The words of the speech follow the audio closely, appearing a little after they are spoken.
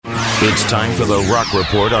It's time for the Rock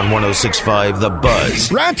Report on 106.5 The Buzz.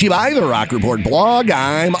 Brought to you by the Rock Report blog,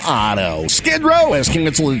 I'm Otto. Skid Row has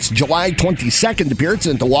canceled its July 22nd appearance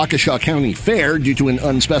at the Waukesha County Fair due to an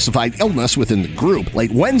unspecified illness within the group. Late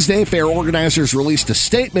Wednesday, fair organizers released a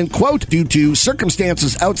statement, quote, due to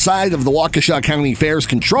circumstances outside of the Waukesha County Fair's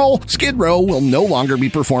control, Skid Row will no longer be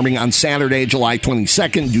performing on Saturday, July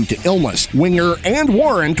 22nd due to illness. Winger and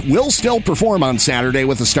Warrant will still perform on Saturday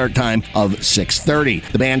with a start time of 6:30.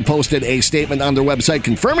 The band posted a statement on their website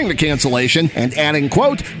confirming the cancellation and adding,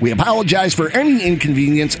 quote, we apologize for any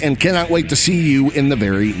inconvenience and cannot wait to see you in the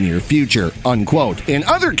very near future, unquote. In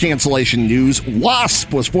other cancellation news,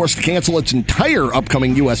 Wasp was forced to cancel its entire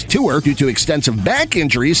upcoming U.S. tour due to extensive back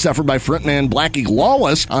injuries suffered by frontman Blackie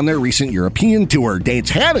Lawless on their recent European tour.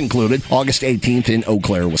 Dates had included August 18th in Eau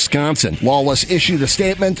Claire, Wisconsin. Lawless issued a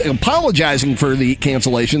statement apologizing for the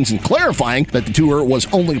cancellations and clarifying that the tour was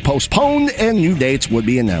only postponed and new dates would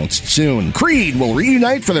be announced soon. Creed will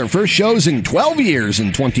reunite for their first shows in 12 years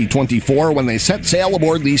in 2024 when they set sail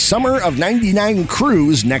aboard the Summer of '99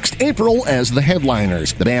 cruise next April as the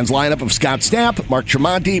headliners. The band's lineup of Scott Stapp, Mark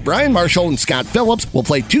Tremonti, Brian Marshall, and Scott Phillips will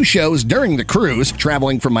play 2 shows during the cruise,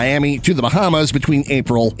 traveling from Miami to the Bahamas between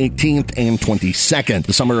April 18th and 22nd.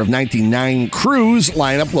 The Summer of '99 cruise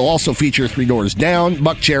lineup will also feature Three Doors Down,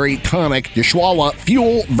 Buckcherry, Tonic, Dishwalla,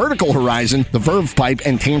 Fuel, Vertical Horizon, The Verve Pipe,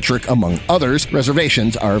 and Tantric, among others.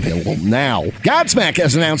 Reservations are available now. Godsmack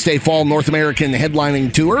has announced a fall North American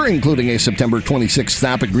headlining tour, including a September 26th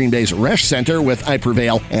stop at Green Bay's Resch Center with I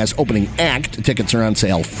Prevail as opening act. Tickets are on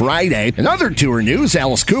sale Friday. In other tour news,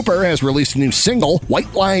 Alice Cooper has released a new single,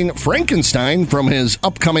 White Line Frankenstein, from his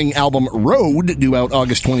upcoming album Road, due out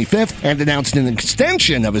August 25th, and announced an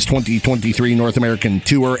extension of his 2023 North American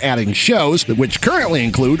tour, adding shows, which currently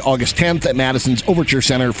include August 10th at Madison's Overture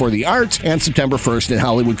Center for the Arts and September 1st at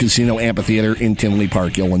Hollywood Casino Amphitheater in Tinley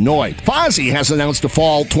Park, Illinois. Fozzy has announced a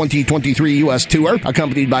fall 2023 U.S. tour,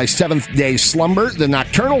 accompanied by Seventh Day Slumber, The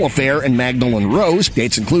Nocturnal Affair, and Magdalene Rose.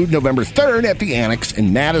 Dates include November 3rd at the Annex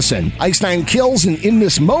in Madison. Ice Nine Kills and In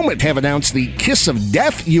This Moment have announced the Kiss of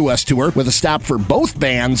Death U.S. tour, with a stop for both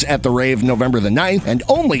bands at the Rave November the 9th, and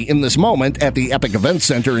only In This Moment at the Epic Event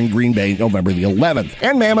Center in Green Bay November the 11th.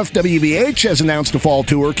 And Mammoth WVH has announced a fall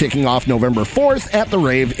tour kicking off November 4th at the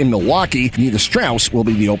Rave in Milwaukee. Nita Strauss will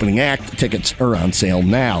be the opening act. Tickets are on sale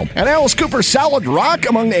now. And Alice Cooper Solid Rock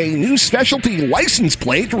among a new specialty license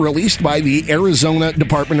plate released by the Arizona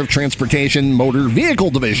Department of Transportation Motor Vehicle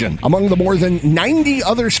Division. Among the more than 90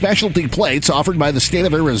 other specialty plates offered by the state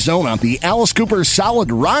of Arizona, the Alice Cooper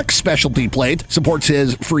Solid Rock specialty plate supports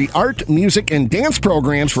his free art, music, and dance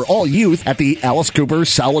programs for all youth at the Alice Cooper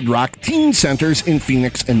Solid Rock Teen Centers in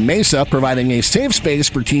Phoenix and Mesa, providing a safe space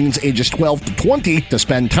for teens ages 12 to 20 to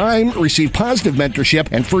spend time, receive positive mentorship,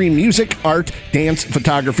 and free music, art, dance,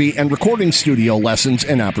 photography, and recording studio lessons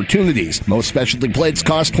and opportunities. Most specialty plates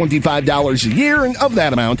cost $25 a year, and of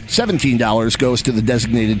that amount, $17 goes to the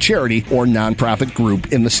designated charity or nonprofit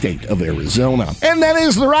group in the state of Arizona. And that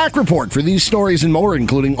is the Rock Report. For these stories and more,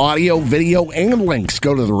 including audio, video, and links,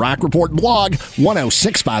 go to the Rock Report blog,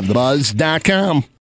 1065thebuzz.com.